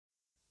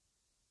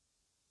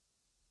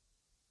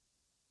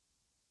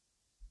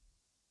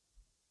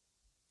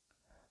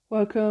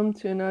Welcome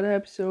to another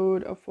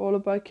episode of All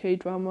About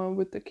K-Drama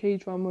with the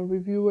Kdrama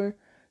Reviewer.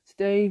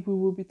 Today we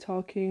will be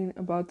talking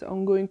about the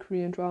ongoing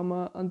Korean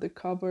drama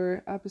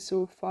Undercover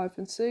episode 5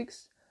 and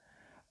 6.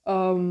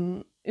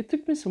 It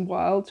took me some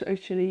while to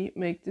actually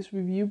make this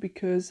review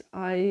because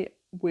I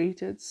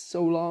waited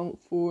so long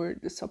for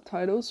the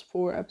subtitles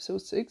for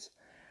episode 6.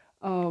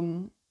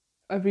 I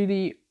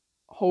really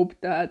hope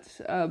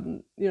that,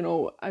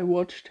 I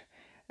watched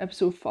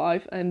episode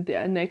 5 and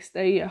the next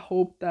day I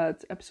hope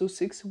that episode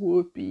 6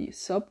 would be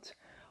subbed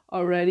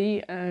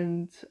already,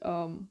 and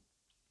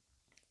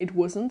it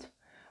wasn't.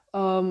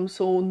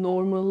 So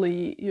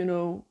normally,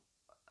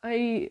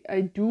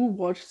 I do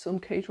watch some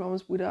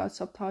K-dramas without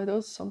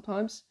subtitles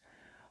sometimes,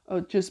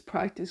 just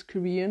practice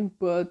Korean,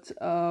 but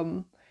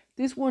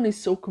this one is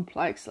so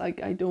complex,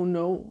 like I don't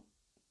know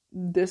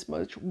this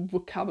much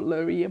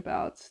vocabulary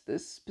about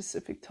this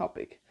specific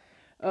topic.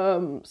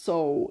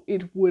 So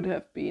it would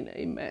have been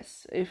a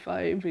mess if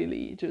I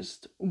really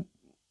just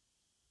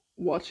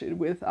watch it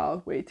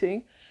without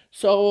waiting.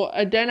 So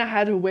then I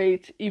had to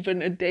wait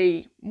even a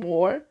day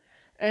more,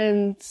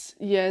 and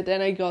yeah,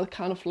 then I got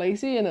kind of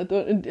lazy, and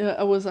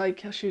I was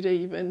like, should I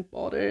even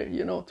bother,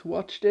 to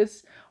watch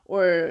this,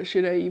 or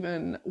should I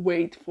even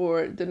wait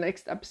for the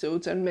next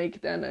episodes and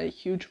make then a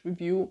huge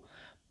review?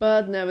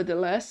 But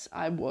nevertheless,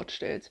 I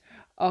watched it,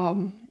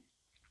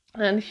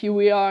 and here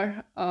we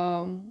are.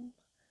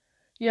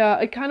 Yeah,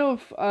 I kind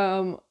of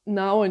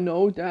now I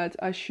know that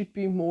I should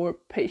be more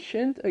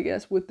patient, I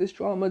guess, with this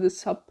drama. The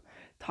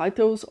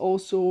subtitles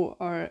also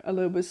are a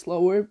little bit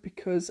slower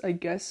because I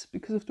guess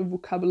because of the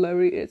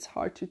vocabulary, it's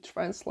hard to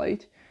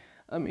translate.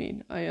 I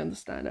mean, I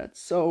understand that.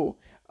 So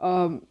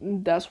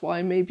that's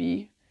why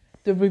maybe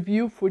the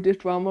review for this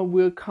drama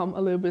will come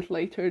a little bit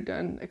later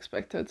than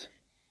expected.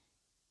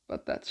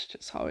 But that's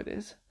just how it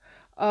is.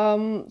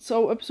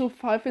 So episode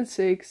 5 and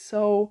 6.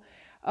 So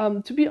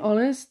to be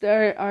honest,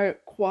 there are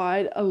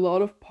quite a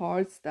lot of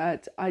parts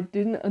that I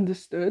didn't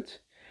understood,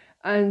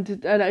 and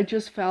that I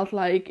just felt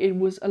like it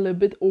was a little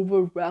bit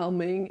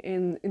overwhelming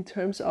in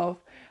terms of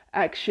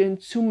action,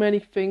 too many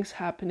things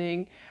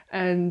happening,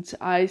 and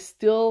I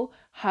still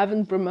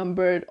haven't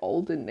remembered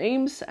all the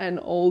names and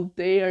all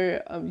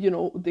their,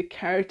 the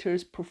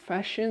characters'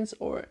 professions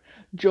or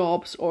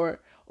jobs, or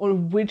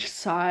on which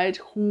side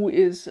who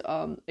is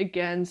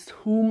against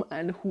whom,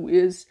 and who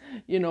is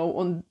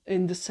on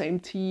in the same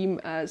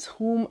team as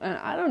whom, and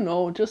I don't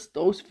know, just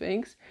those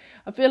things.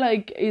 I feel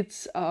like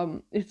it's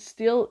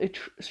still a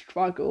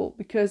struggle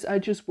because I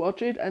just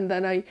watch it, and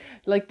then I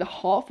like the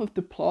half of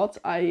the plot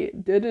I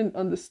didn't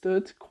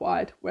understood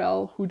quite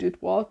well who did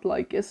what.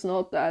 Like, it's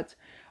not that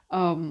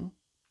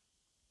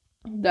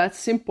that's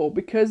simple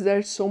because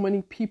there's so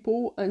many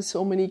people and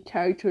so many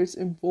characters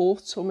involved,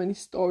 so many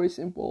stories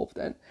involved,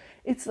 and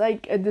it's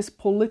like this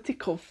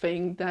political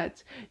thing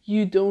that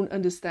you don't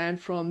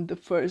understand from the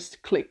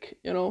first click.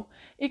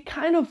 It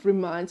kind of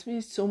reminds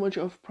me so much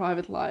of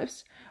Private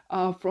Lives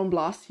from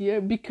last year,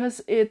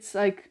 because it's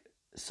like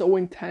so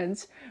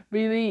intense.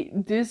 Really,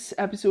 this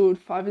episode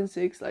 5 and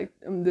 6, like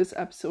this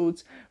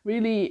episodes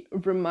really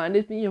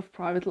reminded me of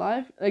Private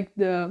Life. Like,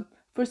 the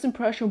first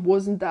impression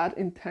wasn't that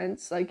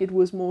intense, like it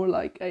was more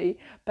like a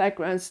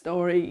background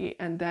story,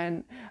 and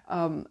then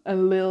a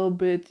little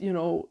bit,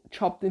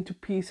 chopped into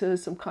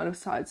pieces, some kind of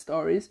side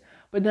stories.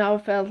 But now I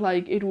felt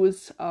like it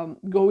was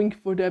going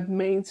for the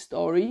main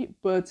story,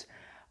 but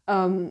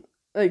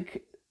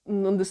like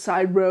on the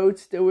side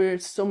roads there were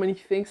so many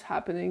things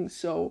happening,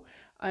 so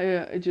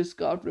I just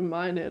got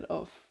reminded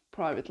of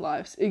Private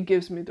Lives. It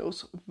gives me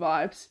those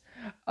vibes.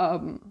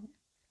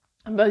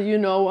 But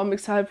I'm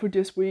excited for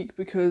this week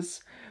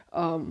because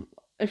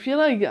I feel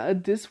like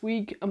this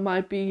week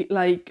might be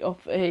like of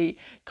a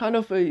kind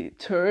of a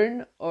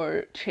turn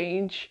or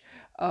change,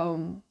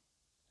 how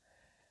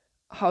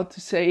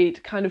to say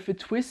it, kind of a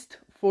twist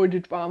for the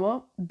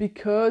drama,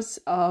 because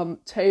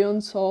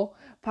Taeyeon-seo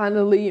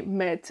finally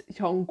met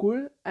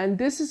Hyung-gul, and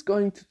this is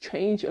going to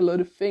change a lot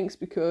of things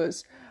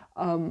because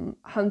Han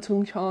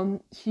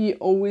Tung-hyun, he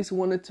always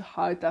wanted to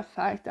hide that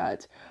fact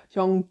that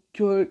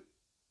Hyung-gul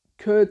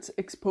could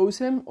expose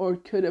him or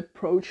could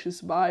approach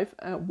his wife,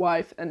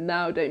 and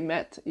now they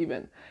met,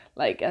 even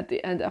like at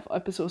the end of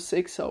episode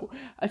 6. So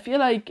I feel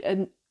like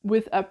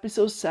with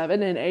episode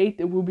 7 and 8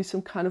 there will be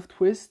some kind of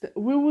twist.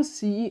 We will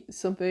see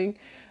something.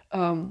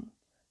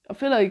 I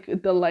feel like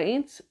the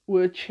lanes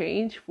will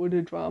change for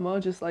the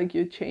drama, just like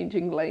you're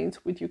changing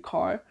lanes with your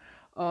car.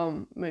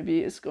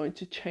 Maybe it's going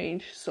to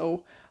change.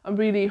 So I'm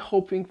really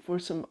hoping for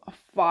some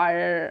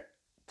fire,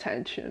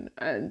 tension,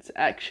 and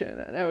action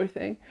and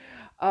everything.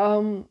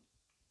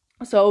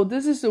 So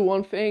this is the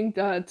one thing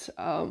that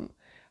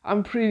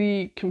I'm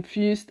pretty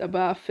confused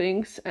about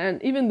things.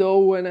 And even though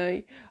when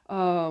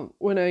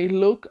I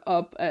look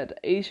up at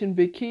Asian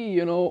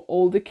Wiki,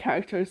 all the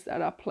characters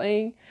that are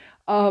playing,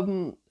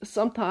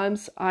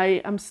 sometimes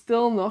I am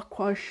still not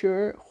quite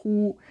sure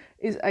who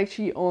is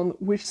actually on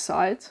which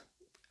side.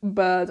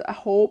 But I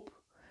hope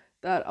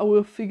that I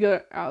will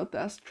figure out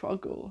that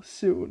struggle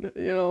soon.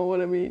 You know what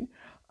I mean?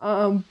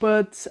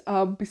 But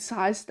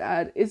besides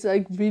that, it's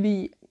like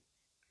really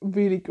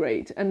really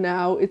great. And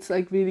now it's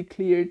like really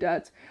clear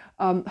that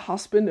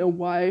husband and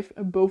wife,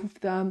 both of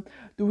them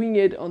doing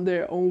it on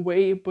their own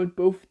way, but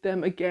both of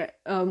them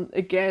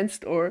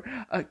against or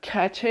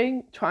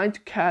trying to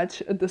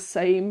catch the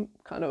same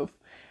kind of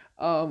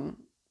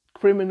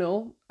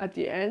criminal at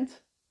the end.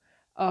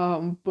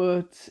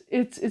 But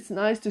it's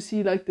nice to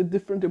see like the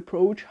different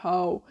approach,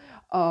 how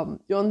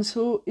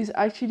Yeonsu is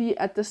actually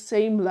at the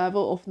same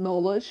level of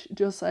knowledge,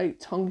 just like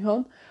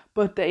Chonghyun,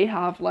 but they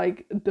have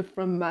like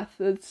different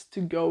methods to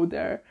go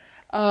there.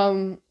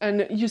 And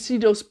you see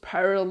those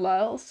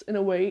parallels in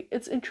a way.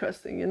 It's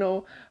interesting,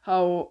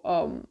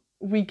 how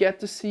we get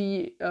to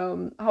see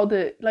how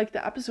the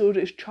episode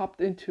is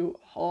chopped into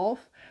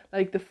half.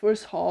 Like the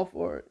first half,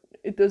 or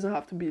it doesn't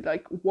have to be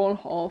like one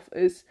half,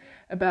 is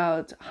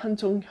about Han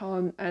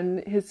Jong-hyun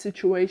and his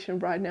situation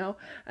right now,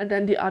 and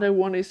then the other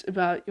one is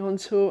about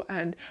Yeonsu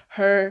and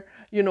her,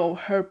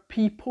 her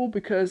people,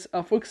 because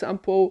for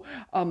example,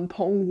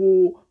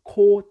 Dongwoo,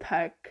 Ko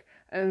Taek,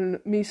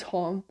 and Miss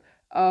Han,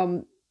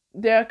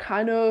 they're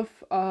kind of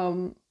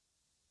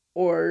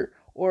or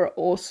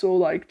also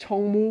like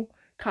Chongmu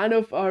kind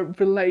of are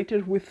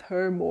related with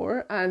her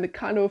more, and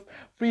kind of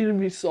really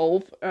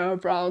resolve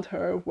around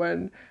her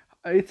when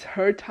it's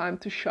her time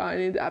to shine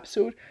in the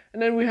episode.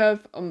 And then we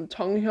have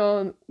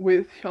Jonghyun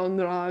with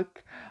Hyunrak,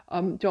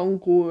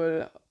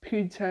 Jungkook,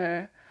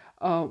 Piljae,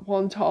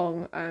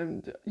 Wonchong,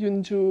 and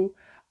Yoonju,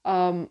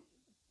 kind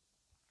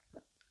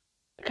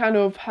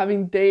of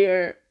having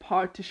their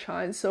part to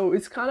shine. So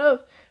it's kind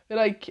of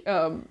like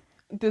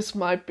this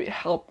might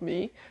help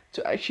me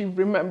to actually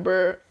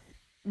remember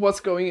what's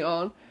going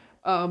on.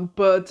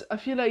 But I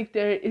feel like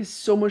there is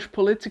so much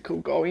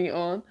political going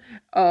on,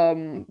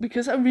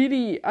 because I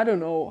don't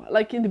know,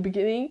 like in the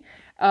beginning,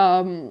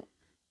 I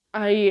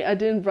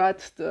didn't read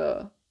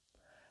the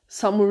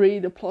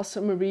plot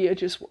summary, I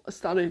just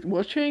started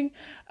watching,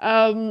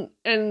 and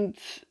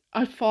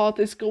I thought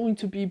it's going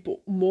to be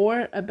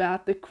more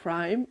about the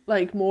crime,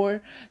 like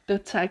more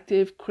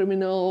detective,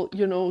 criminal,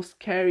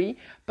 scary,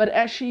 but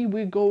actually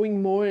we're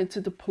going more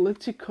into the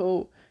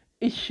political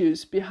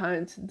issues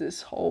behind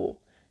this whole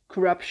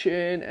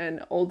corruption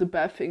and all the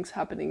bad things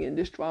happening in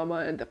this drama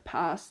and the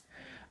past,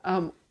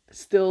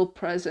 still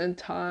present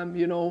time,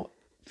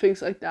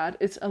 things like that.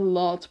 It's a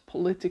lot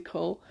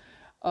political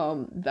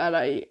that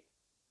I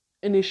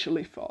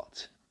initially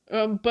thought.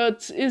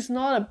 But it's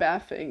not a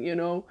bad thing,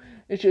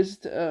 It's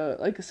just,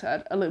 like I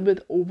said, a little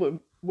bit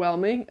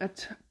overwhelming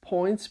at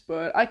points,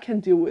 but I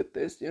can deal with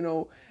this,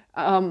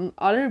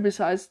 Other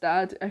besides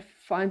that, I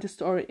find the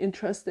story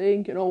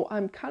interesting,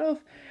 I'm kind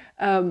of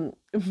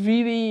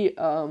really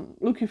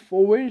looking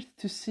forward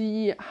to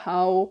see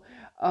how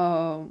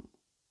or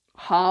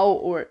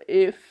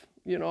if,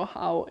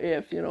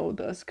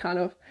 this kind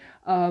of,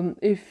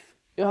 if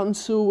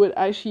Yeonsu would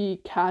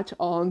actually catch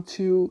on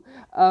to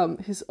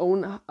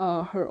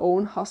her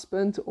own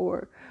husband,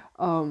 or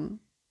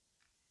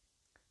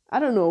I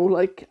don't know,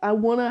 like I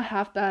want to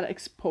have that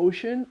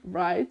explosion,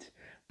 right?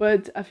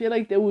 But I feel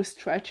like they will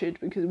stretch it,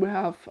 because we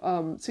have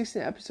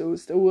 16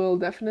 episodes. They will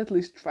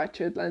definitely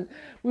stretch it, and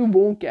we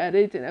won't get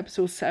it in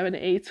episode 7,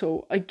 8.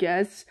 So I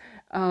guess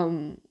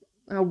we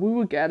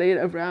will get it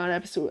around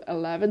episode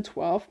 11,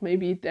 12,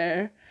 maybe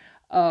there.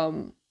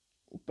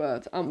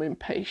 But I'm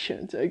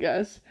impatient, I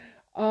guess.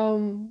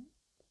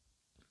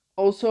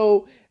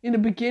 Also, in the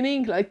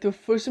beginning, like the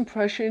first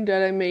impression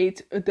that I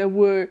made, there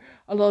were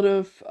a lot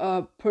of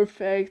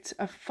perfect.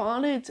 I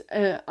found it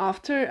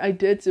after I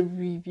did the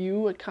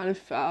review, I kind of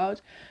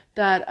felt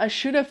that I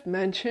should have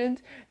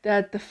mentioned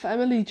that the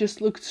family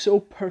just looked so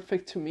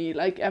perfect to me.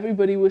 Like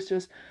everybody was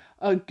just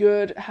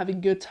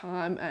having good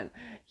time, and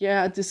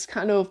yeah, this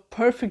kind of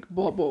perfect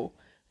bubble.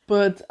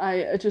 But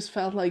I just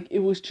felt like it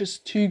was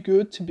just too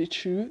good to be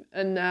true,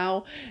 and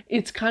now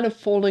it's kind of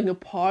falling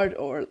apart,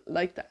 or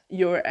like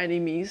your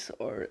enemies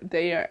or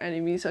their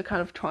enemies are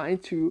kind of trying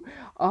to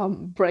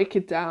break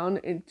it down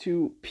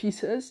into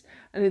pieces,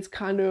 and it's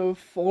kind of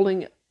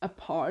falling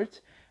apart.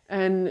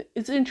 And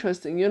it's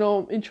interesting,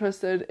 I'm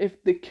interested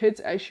if the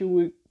kids actually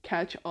will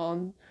catch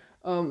on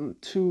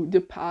to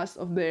the past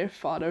of their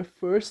father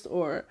first,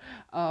 or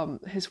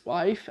his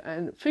wife,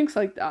 and things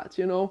like that,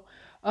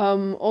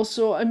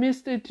 Also, I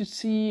missed it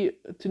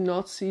to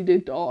not see the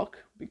dog,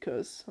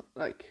 because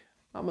like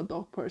I'm a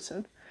dog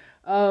person.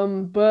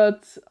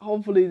 But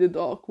hopefully the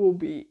dog will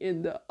be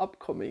in the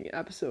upcoming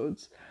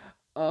episodes.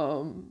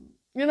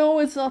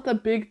 It's not a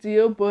big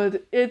deal,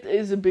 but it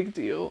is a big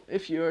deal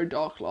if you're a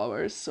dog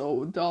lover.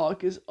 So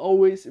dog is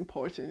always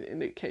important in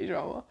the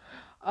K-drama.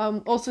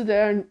 Also,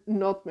 there are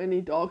not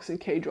many dogs in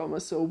K-drama,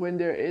 so when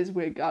there is,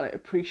 we gotta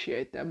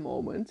appreciate that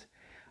moment.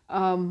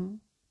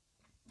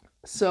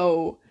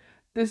 So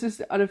this is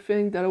the other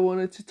thing that I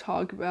wanted to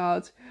talk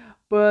about.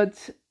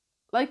 But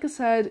like I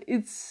said,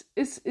 it's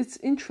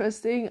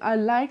interesting. I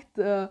like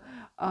the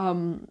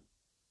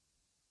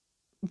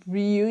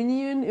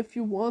reunion, if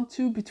you want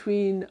to,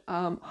 between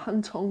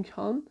Han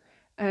Jong-hyun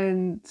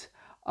and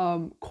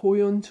Ko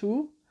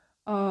Yeon-ju.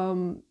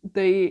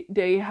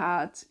 They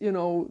had,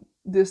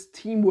 this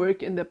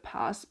teamwork in the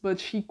past, but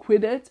he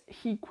quit it,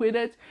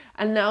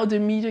 and now they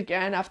meet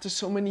again after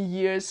so many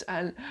years,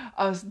 and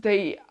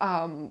they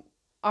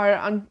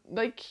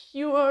like,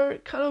 you are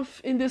kind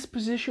of in this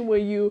position where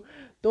you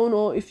don't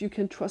know if you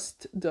can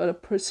trust the other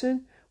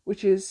person,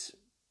 which is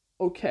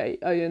okay.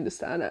 I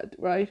understand that,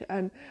 right?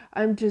 And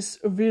I'm just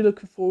really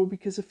looking forward,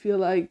 because I feel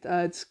like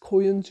that Ko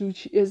Yeon-ju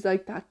is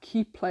like that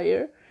key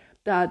player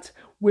that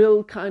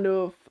will kind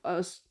of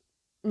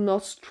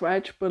not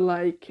stretch, but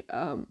like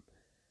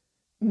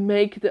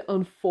make the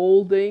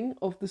unfolding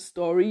of the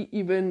story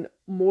even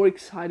more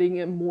exciting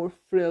and more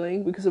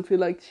thrilling, because I feel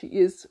like she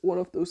is one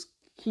of those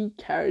key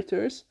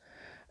characters.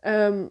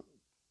 And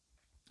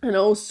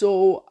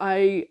also,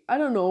 I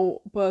don't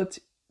know, but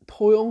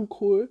To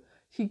Young-kul,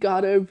 he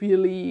gotta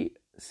really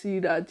see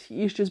that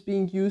he is just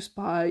being used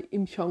by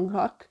Im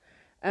Hyung-hak,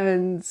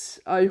 and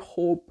I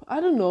hope, I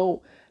don't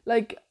know,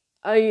 like,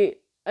 I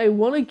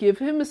want to give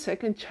him a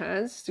second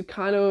chance to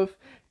kind of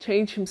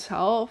change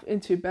himself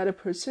into a better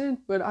person,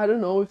 but I don't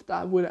know if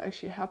that would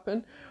actually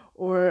happen,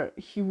 or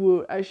he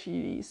will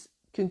actually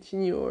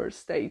continue or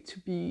stay to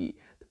be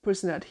the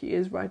person that he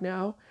is right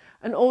now.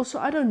 And also,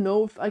 I don't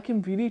know if I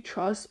can really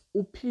trust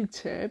Oh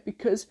Pil-che,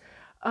 because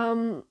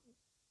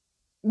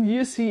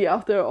you see,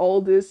 after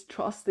all this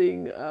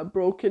trusting,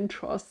 broken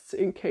trusts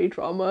in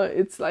K-drama,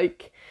 it's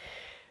like,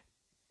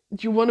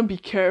 you want to be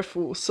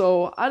careful.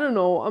 So I don't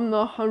know, I'm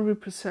not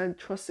 100%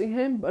 trusting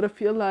him, but I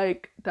feel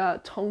like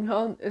that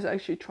Tonghyun is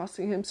actually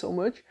trusting him so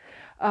much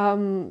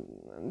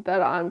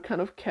that I'm kind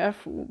of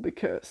careful,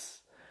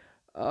 because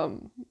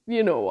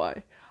you know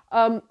why.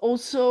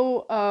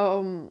 Also,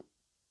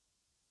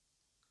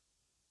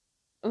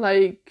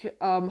 like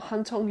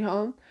Han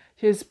Tonghyun,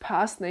 his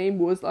past name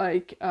was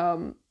like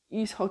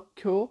Lee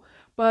Seok-kyo,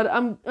 but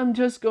I'm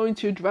just going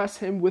to address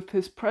him with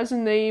his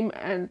present name,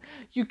 and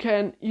you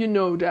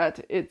know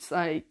that it's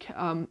like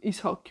Lee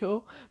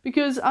Seok-kyo,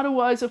 because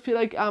otherwise I feel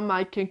like I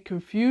might get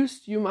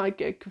confused. You might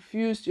get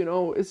confused. You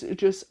know, it's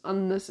just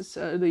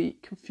unnecessarily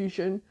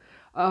confusion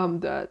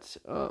that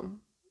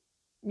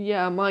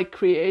might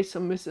create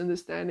some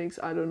misunderstandings.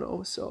 I don't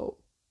know. So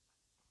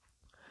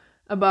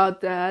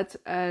about that,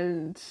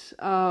 and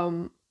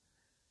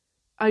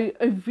I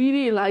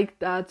really like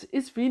that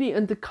it's really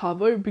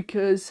undercover,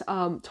 because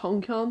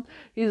Tonghyun,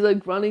 he's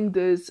like running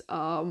this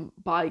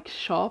bike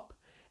shop,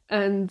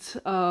 and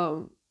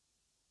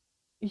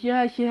he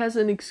has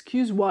an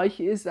excuse why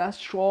he is that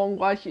strong,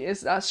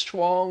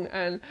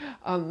 and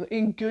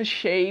in good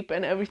shape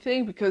and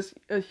everything, because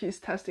he's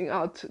testing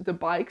out the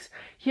bikes.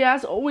 He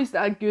has always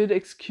that good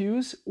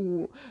excuse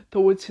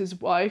towards his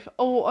wife.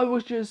 Oh, I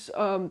was just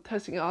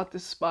testing out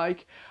this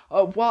bike,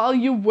 while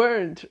you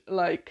weren't,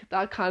 like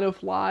that kind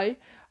of lie.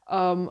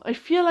 I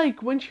feel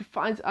like when she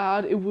finds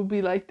out, it will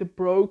be like the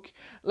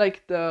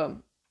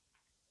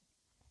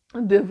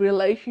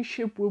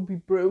relationship will be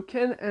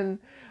broken, and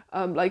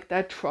like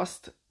that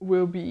trust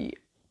will be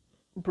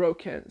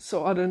broken.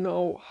 So I don't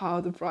know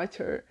how the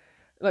writer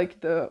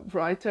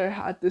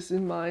had this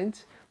in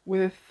mind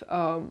with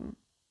the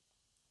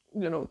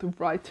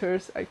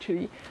writers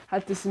actually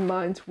had this in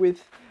mind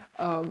with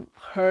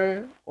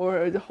her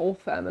or the whole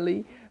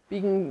family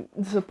being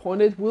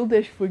disappointed. Will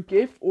they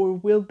forgive, or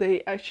will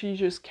they actually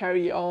just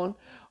carry on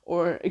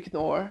or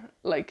ignore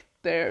like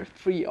their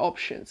three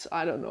options?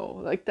 I don't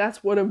know. Like,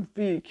 that's what I'm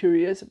really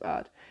curious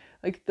about,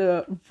 like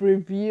the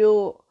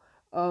reveal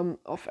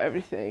of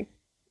everything.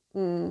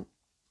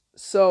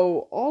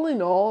 So all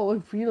in all,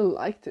 I really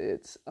liked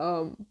it,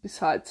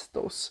 besides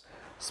those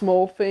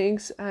small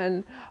things.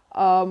 And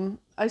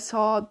I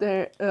saw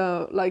there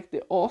like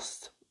the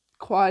Ost,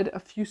 quite a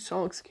few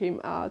songs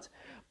came out,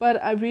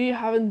 but I really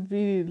haven't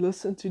really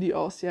listened to the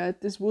Ost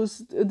yet.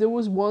 There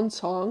was one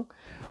song.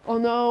 Oh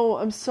no,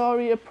 I'm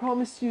sorry, I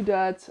promised you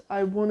that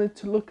I wanted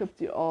to look up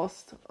the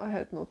Ost. I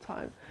had no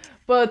time.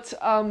 But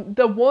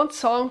the one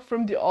song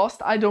from the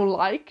Ost I don't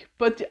like,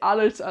 but the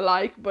others I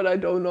like, but I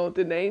don't know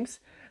the names.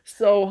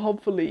 So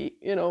hopefully,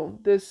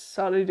 this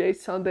Saturday,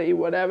 Sunday,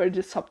 whatever,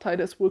 the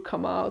subtitles will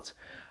come out.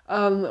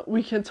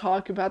 We can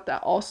talk about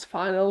that Ost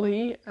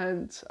finally,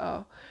 and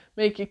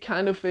make it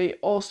kind of a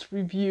Ost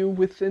review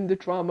within the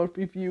drama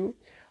review.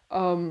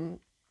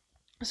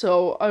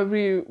 So I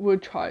really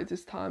would try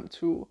this time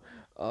to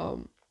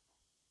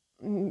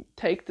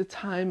take the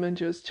time and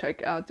just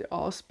check out the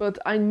Ost. But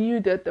I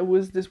knew that there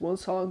was this one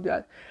song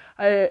that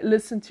I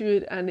listened to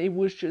it and it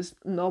was just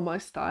not my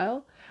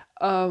style.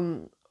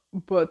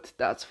 But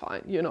that's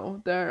fine,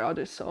 there are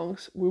other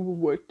songs. We will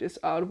work this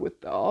out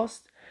with the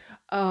Ost.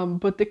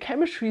 But the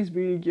chemistry is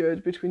really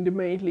good between the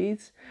main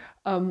leads.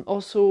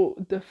 Also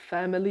the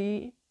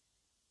family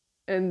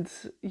and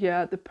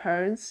the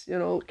parents,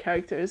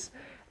 characters.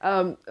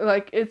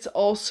 Like, it's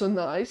also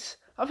nice.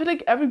 I feel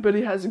like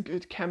everybody has a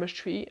good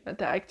chemistry and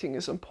the acting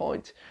is on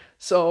point.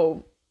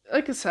 So,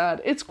 like I said,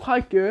 it's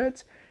quite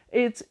good.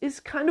 It's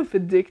kind of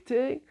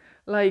addicting.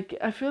 Like,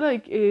 I feel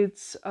like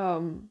it's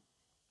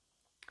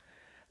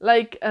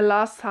like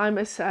last time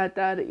I said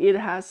that it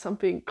has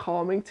something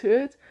calming to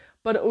it,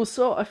 but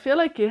also I feel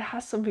like it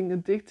has something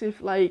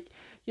addictive. Like,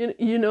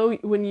 you know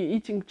when you're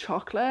eating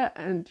chocolate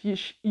and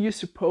you're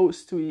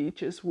supposed to eat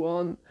just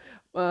one,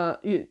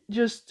 you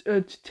just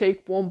to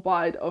take one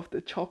bite of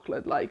the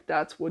chocolate, like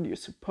that's what you're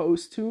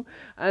supposed to,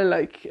 and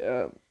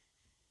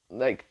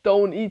like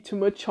don't eat too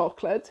much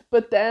chocolate.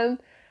 But then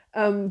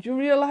you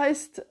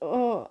realized,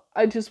 oh,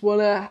 I would just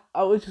wanna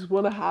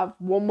have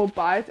one more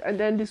bite, and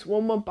then this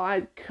one more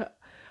bite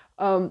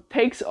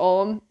takes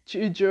on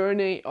to a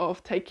journey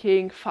of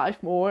taking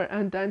 5 more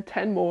and then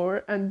 10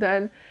 more, and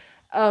then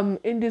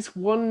in this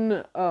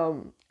one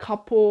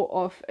couple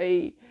of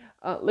a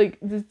like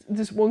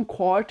this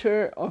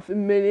 1/4 of a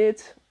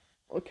minute.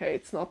 Okay,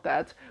 it's not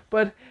that,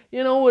 but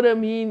you know what I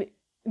mean.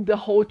 The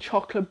whole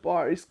chocolate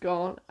bar is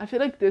gone. I feel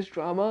like this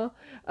drama,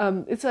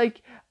 it's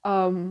like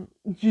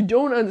you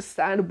don't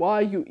understand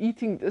why you're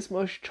eating this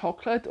much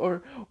chocolate,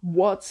 or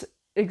what's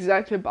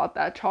exactly about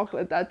that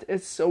chocolate that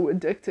is so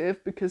addictive,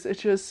 because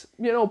it's just,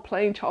 you know,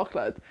 plain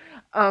chocolate.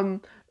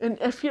 And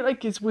I feel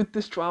like it's with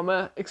this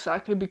drama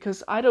exactly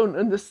because I don't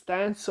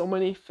understand so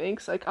many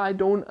things. Like, I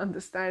don't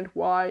understand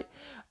why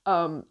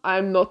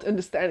I'm not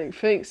understanding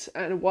things,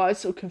 and why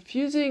it's so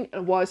confusing,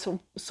 and why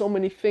so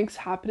many things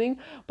happening.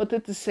 But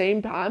at the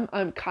same time,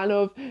 I'm kind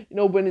of, you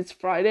know, when it's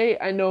Friday,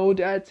 I know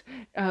that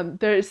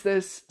there is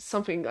this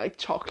something like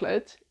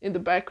chocolate in the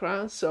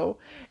background, so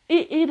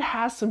it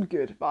has some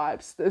good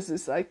vibes. This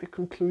is like the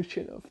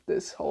conclusion of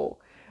this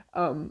whole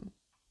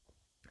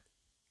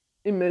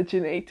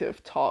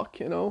imaginative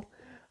talk, you know.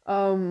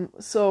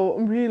 So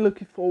I'm really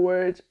looking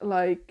forward.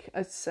 Like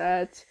I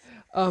said,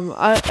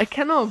 I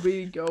cannot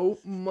really go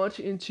much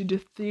into the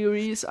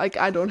theories. Like,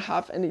 I don't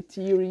have any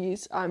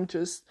theories. I'm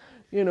just,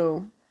 you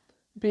know,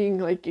 being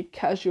like a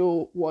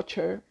casual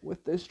watcher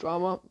with this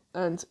drama,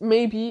 and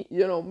maybe,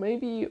 you know,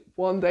 maybe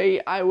one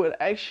day I will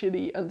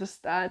actually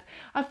understand.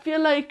 I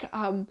feel like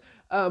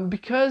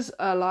because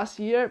last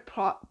year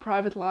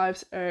Private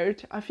Lives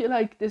aired, I feel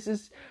like this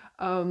is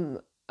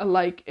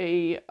like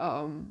a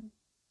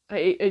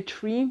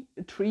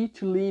tree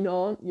to lean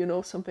on, you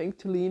know, something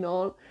to lean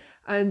on.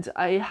 And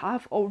I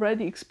have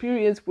already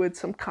experienced with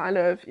some kind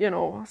of, you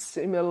know,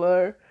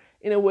 similar,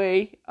 in a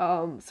way,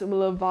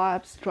 similar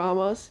vibes,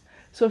 dramas.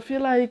 So I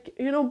feel like,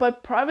 you know, by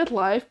Private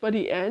Life, by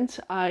the end,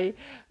 I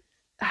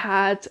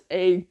had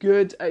a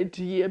good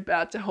idea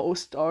about the whole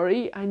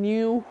story. I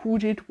knew who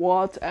did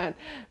what and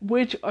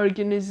which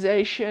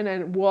organization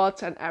and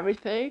what and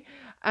everything.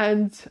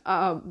 And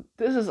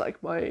this is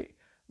like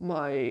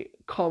my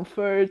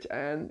comfort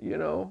and, you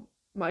know,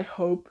 my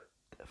hope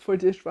for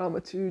this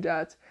drama too,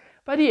 that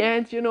by the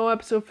end, you know,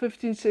 episode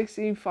 15,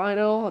 16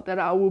 final, that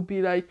I will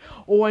be like,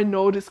 oh, I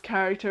know this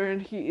character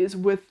and he is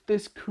with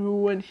this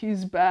crew and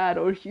he's bad,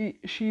 or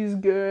she's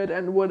good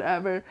and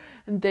whatever,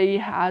 and they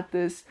had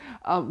this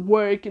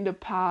work in the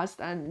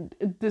past and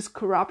this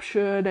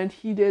corruption, and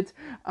he did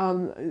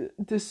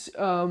this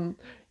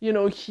you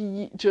know,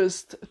 he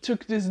just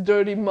took this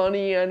dirty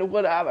money and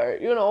whatever,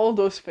 you know, all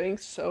those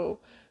things. So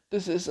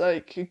this is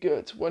like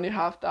good when you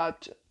have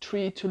that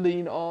tree to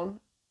lean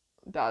on,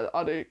 that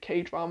other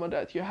K-drama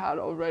that you had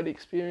already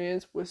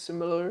experienced with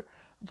similar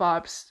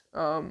vibes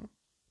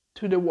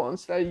to the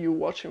ones that you're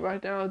watching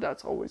right now.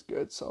 That's always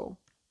good. So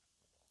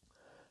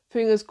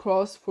fingers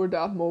crossed for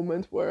that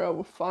moment where I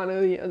will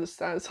finally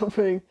understand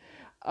something.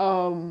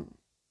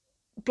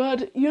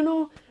 But you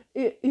know,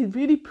 it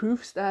really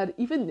proves that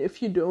even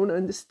if you don't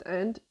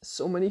understand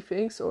so many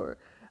things, or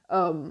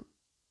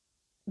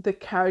the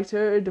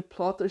character, the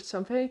plot, or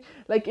something,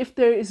 like if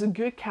there is a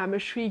good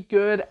chemistry,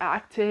 good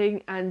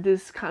acting, and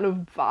this kind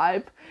of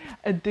vibe,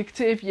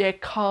 addictive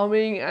yet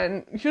calming,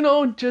 and, you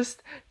know,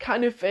 just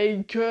kind of a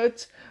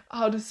good,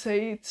 how to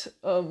say it,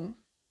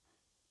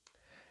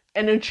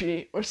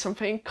 energy or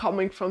something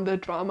coming from the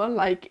drama,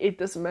 like, it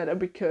doesn't matter,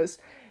 because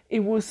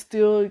it will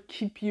still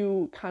keep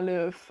you kind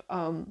of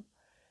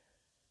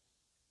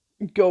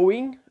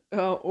going,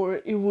 or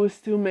it will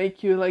still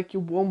make you like you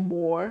want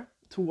more,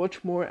 to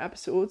watch more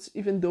episodes,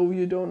 even though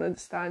you don't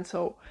understand.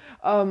 So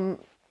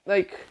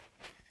like,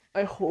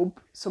 I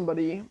hope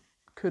somebody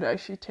could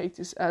actually take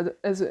this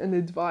as an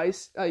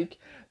advice. Like,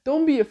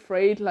 don't be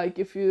afraid, like,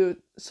 if you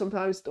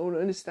sometimes don't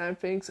understand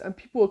things and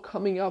people are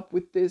coming up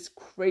with these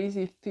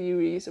crazy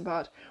theories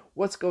about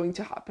what's going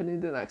to happen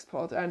in the next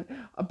part and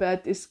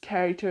about these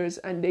characters,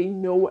 and they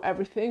know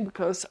everything,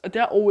 because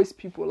there are always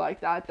people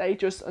like that. They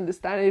just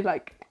understand it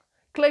like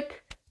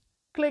click,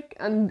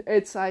 and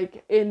it's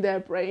like in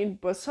their brain.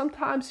 But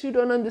sometimes you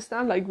don't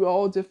understand. Like, we're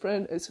all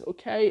different. It's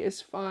okay,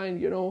 it's fine,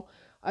 you know.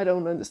 I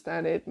don't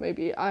understand it.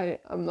 Maybe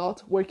I'm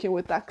not working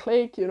with that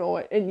click, you know.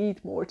 I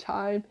need more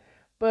time.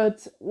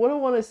 But what I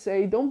want to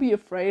say, don't be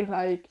afraid.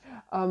 Like,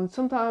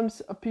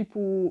 sometimes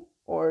people,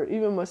 or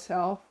even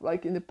myself,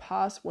 like in the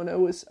past when I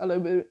was a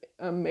little bit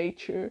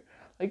mature,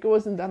 like I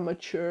wasn't that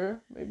mature.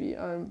 Maybe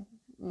I'm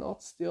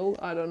not still,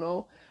 I don't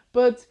know.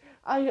 But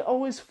I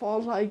always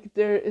felt like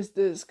there is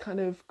this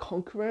kind of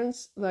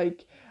concurrence,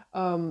 like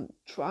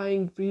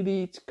trying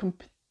really to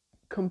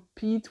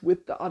compete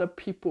with the other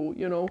people,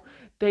 you know.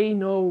 They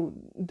know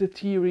the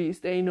theories,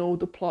 they know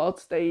the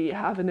plots, they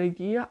have an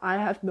idea. I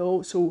have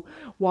no, so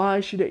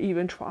why should I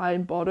even try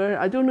and bother?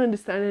 I don't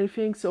understand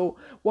anything, so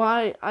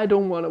why? I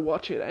don't want to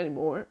watch it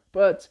anymore.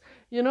 But,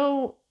 you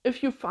know,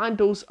 if you find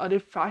those other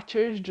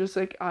factors, just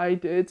like I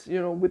did,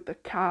 you know, with the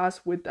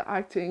cast, with the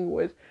acting,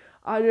 with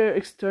either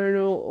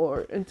external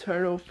or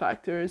internal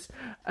factors,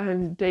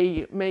 and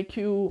they make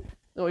you,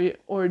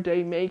 or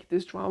they make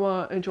this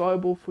drama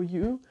enjoyable for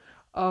you,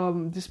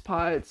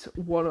 despite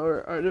one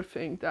or other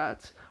thing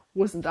that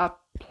wasn't that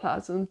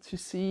pleasant to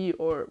see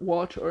or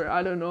watch, or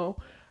I don't know,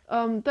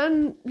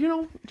 then, you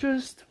know,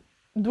 just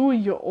do it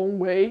your own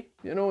way.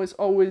 You know, it's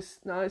always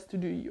nice to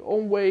do your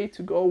own way,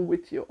 to go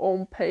with your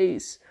own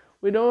pace.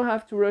 We don't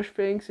have to rush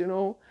things, you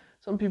know.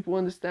 Some people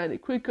understand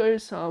it quicker,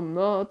 some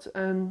not,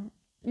 and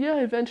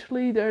yeah,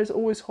 eventually there's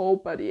always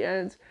hope by the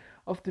end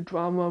of the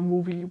drama,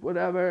 movie,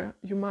 whatever.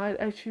 You might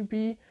actually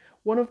be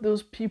one of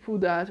those people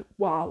that,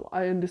 wow,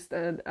 I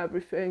understand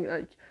everything.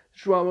 Like,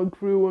 drama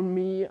grew on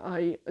me.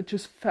 I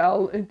just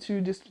fell into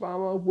this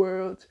drama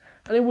world,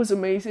 and it was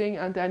amazing.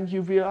 And then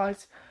you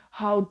realize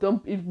how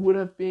dumb it would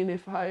have been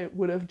if I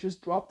would have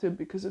just dropped it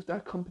because of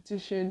that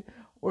competition,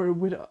 or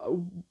with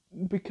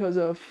because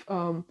of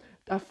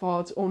that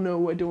thought, oh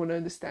no, I don't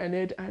understand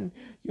it, and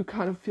you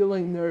kind of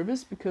feeling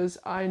nervous, because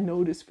I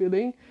know this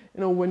feeling,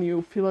 you know, when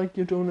you feel like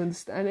you don't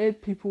understand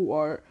it, people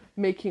are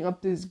making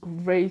up these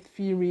great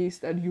theories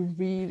that you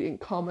read in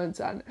comments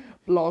and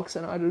blogs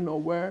and I don't know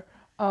where,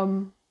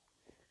 and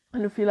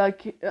I feel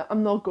like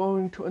I'm not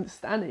going to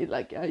understand it,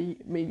 like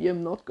maybe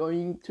I'm not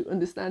going to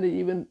understand it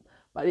even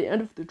by the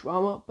end of the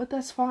drama, but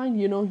that's fine,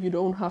 you know, you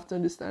don't have to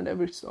understand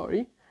every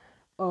story.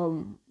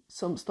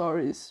 Some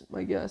stories,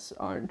 I guess,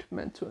 aren't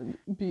meant to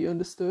be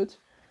understood.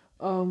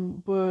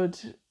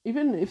 But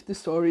even if the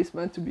story is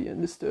meant to be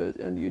understood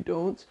and you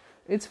don't,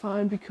 it's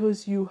fine,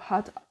 because you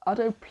had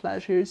other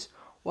pleasures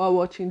while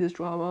watching this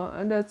drama,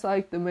 and that's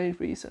like the main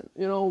reason.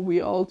 You know,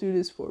 we all do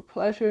this for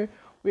pleasure.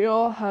 We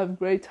all have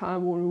great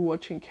time when we're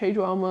watching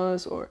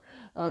K-dramas or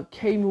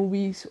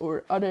K-movies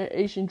or other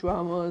Asian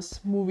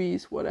dramas,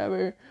 movies,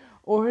 whatever.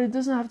 Or it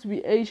doesn't have to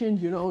be Asian,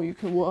 you know, you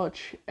can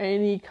watch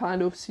any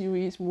kind of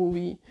series,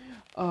 movie,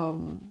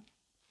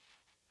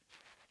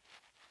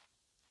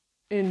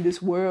 in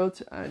this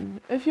world, and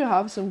if you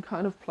have some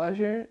kind of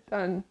pleasure,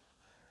 then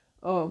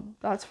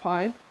that's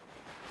fine.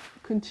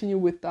 Continue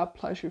with that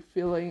pleasure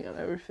feeling and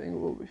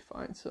everything will be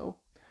fine. So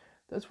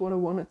that's what I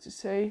wanted to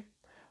say.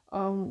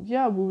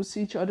 Yeah, we will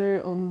see each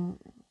other on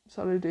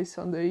Saturday,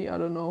 Sunday, I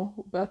don't know,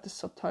 about the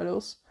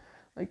subtitles,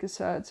 like I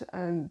said,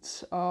 and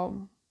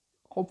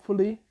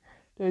hopefully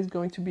there's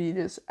going to be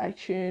this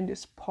action,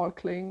 this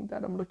sparkling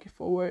that I'm looking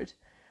forward.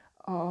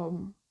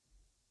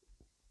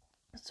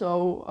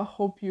 So I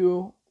hope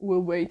you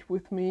will wait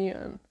with me,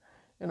 and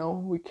you know,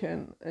 we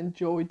can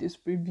enjoy this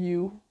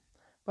review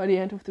by the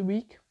end of the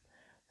week.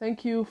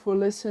 Thank you for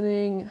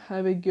listening.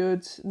 Have a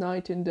good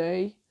night and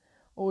day.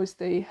 Always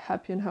stay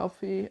happy and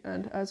healthy.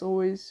 And as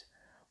always,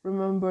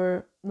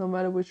 remember, no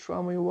matter which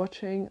drama you're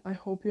watching, I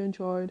hope you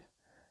enjoyed.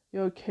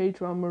 You're a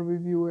K-drama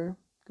reviewer.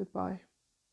 Goodbye.